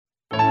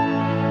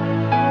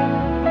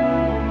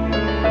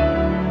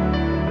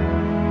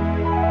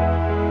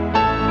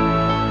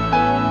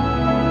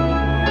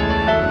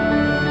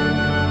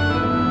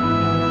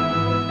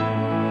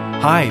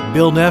Hi,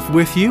 Bill Neff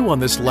with you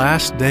on this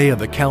last day of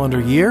the calendar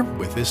year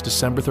with this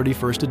December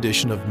 31st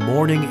edition of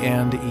Morning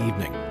and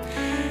Evening.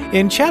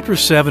 In chapter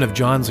 7 of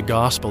John's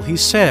Gospel, he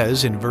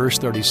says in verse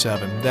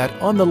 37 that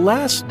on the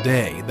last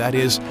day, that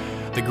is,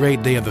 the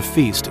great day of the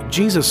feast,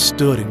 Jesus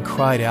stood and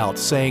cried out,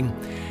 saying,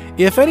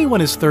 "If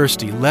anyone is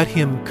thirsty, let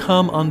him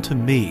come unto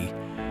me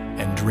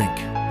and drink."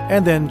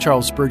 And then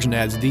Charles Spurgeon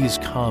adds these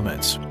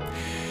comments.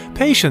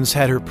 Patience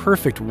had her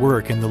perfect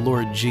work in the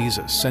Lord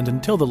Jesus, and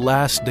until the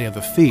last day of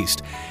the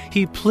feast,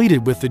 he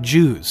pleaded with the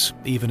Jews,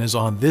 even as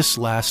on this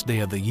last day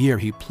of the year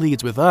he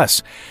pleads with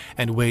us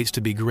and waits to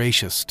be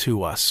gracious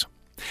to us.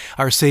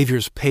 Our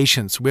Savior's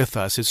patience with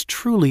us is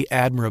truly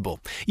admirable,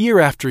 year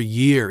after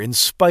year, in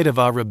spite of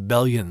our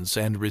rebellions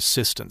and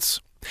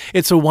resistance.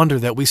 It's a wonder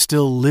that we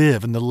still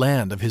live in the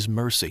land of his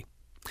mercy.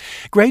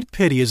 Great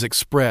pity is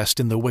expressed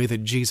in the way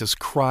that Jesus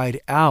cried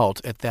out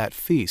at that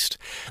feast.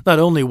 Not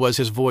only was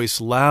his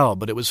voice loud,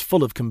 but it was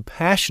full of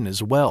compassion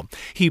as well.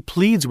 He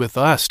pleads with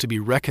us to be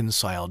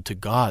reconciled to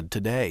God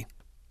today.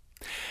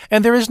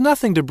 And there is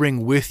nothing to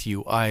bring with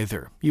you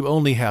either. You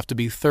only have to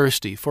be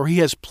thirsty, for he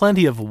has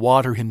plenty of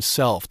water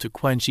himself to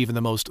quench even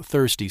the most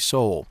thirsty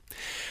soul.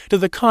 To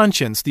the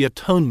conscience, the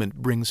atonement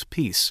brings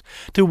peace.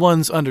 To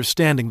one's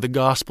understanding, the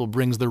gospel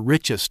brings the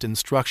richest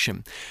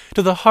instruction.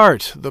 To the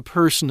heart, the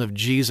person of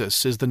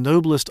Jesus is the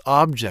noblest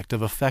object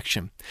of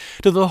affection.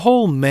 To the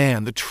whole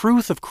man, the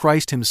truth of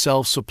Christ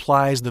himself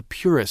supplies the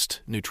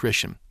purest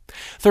nutrition.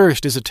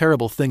 Thirst is a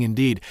terrible thing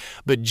indeed,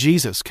 but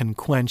Jesus can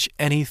quench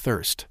any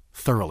thirst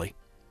thoroughly.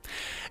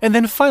 And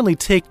then finally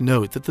take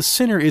note that the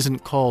sinner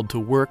isn't called to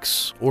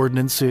works,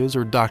 ordinances,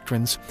 or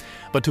doctrines,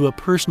 but to a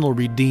personal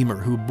Redeemer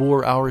who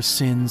bore our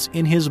sins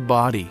in his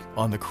body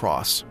on the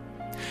cross.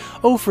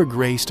 Oh, for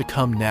grace to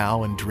come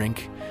now and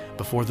drink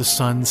before the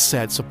sun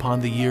sets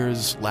upon the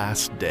year's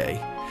last day.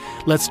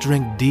 Let's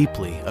drink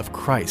deeply of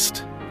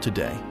Christ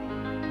today.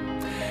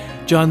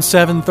 John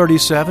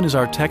 7:37 is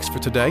our text for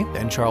today,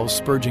 and Charles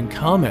Spurgeon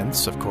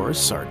comments, of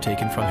course, are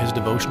taken from his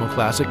devotional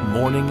classic,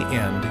 Morning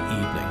and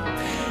Evening.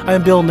 I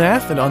am Bill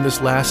Neff, and on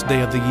this last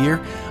day of the year,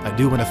 I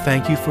do want to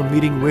thank you for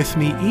meeting with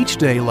me each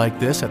day like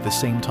this at the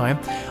same time.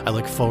 I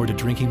look forward to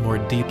drinking more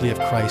deeply of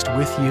Christ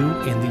with you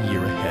in the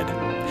year ahead.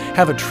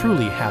 Have a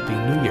truly happy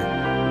New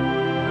Year.